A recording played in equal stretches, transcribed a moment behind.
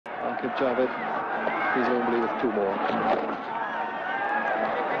Akib Javed, he's only with 2 more.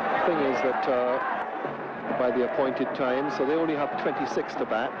 The thing is that by the appointed time, so they only have 26 to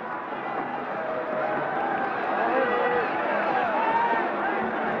bat.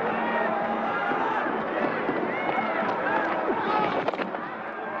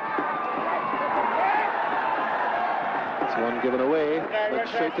 It's one given away, but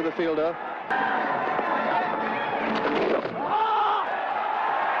straight to the fielder.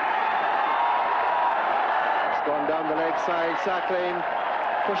 It's gone down the leg side, Thriling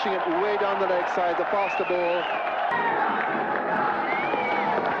pushing it way down the leg side, the faster ball.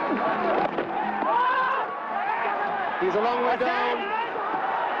 He's a long way down.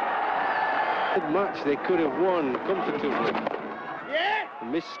 Good match, they could have won comfortably. Yeah.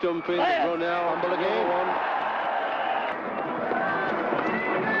 Miss stumping, run out, Fumble again.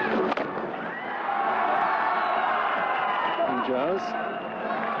 Jazz.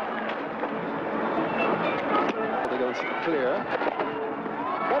 They don't clear.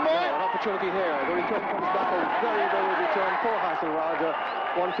 One more. An opportunity here. The return comes back a very, very return for Hassan Raja.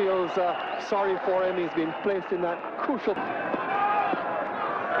 One feels sorry for him. He's been placed in that crucial.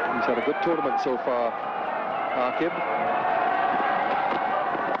 He's had a good tournament so far, Akib.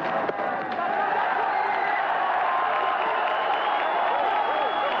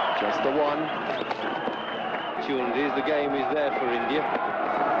 Just the one. Opportunities, the game is there for India.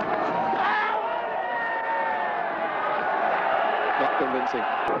 Not convincing.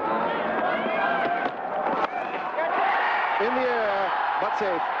 In the air, but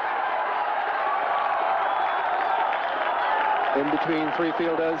safe. In between 3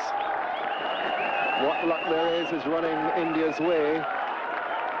 fielders. What luck there is running India's way.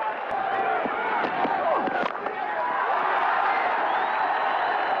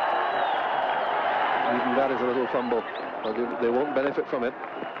 Even that is a little fumble, but they won't benefit from it.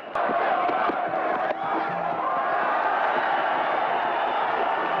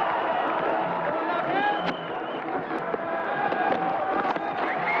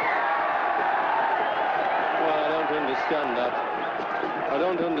 Understand that. I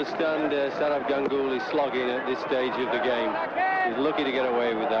don't understand Saurav Ganguly slogging at this stage of the game. He's lucky to get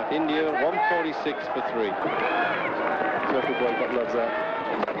away with that. India 146 for 3. Terrific boycott loves that.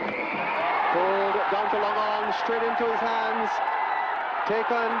 Pulled down to long on, straight into his hands.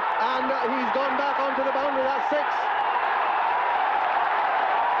 Taken, and he's gone back onto the boundary. That's 6.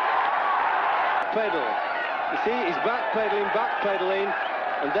 Pedal. You see, he's backpedaling,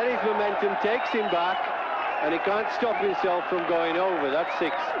 and then his momentum takes him back. And he can't stop himself from going over. That's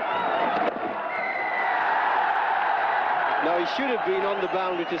 6. Now, he should have been on the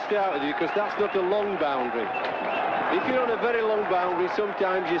boundary to start with, because that's not a long boundary. If you're on a very long boundary,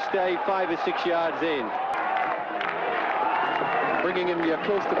 sometimes you stay 5 or 6 yards in. Bringing India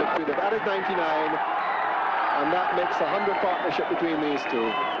close to victory. They've added 99, and that makes a 100 partnership between these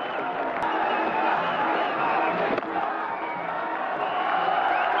two.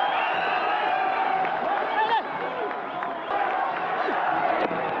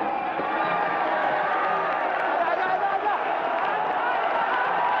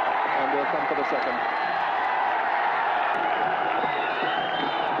 Come for the second.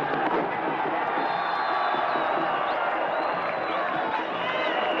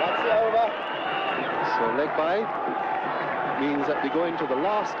 That's over. So leg by means that we go into the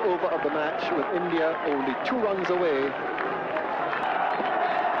last over of the match with India only 2 runs away.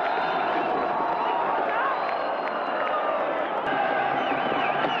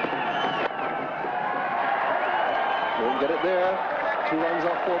 Won't get it there. 2 runs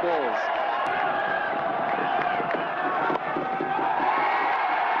off 4 balls.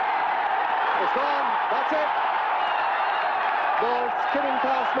 It's gone. That's it. Ball skidding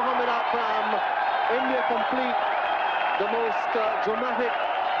past Mohammad Akram. India complete the most dramatic.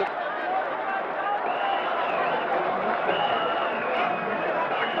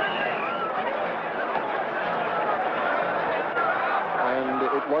 And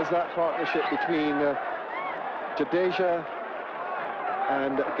it was that partnership between Jadeja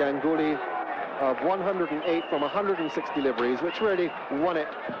and Ganguly of 108 from 106 deliveries, which really won it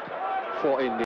for India.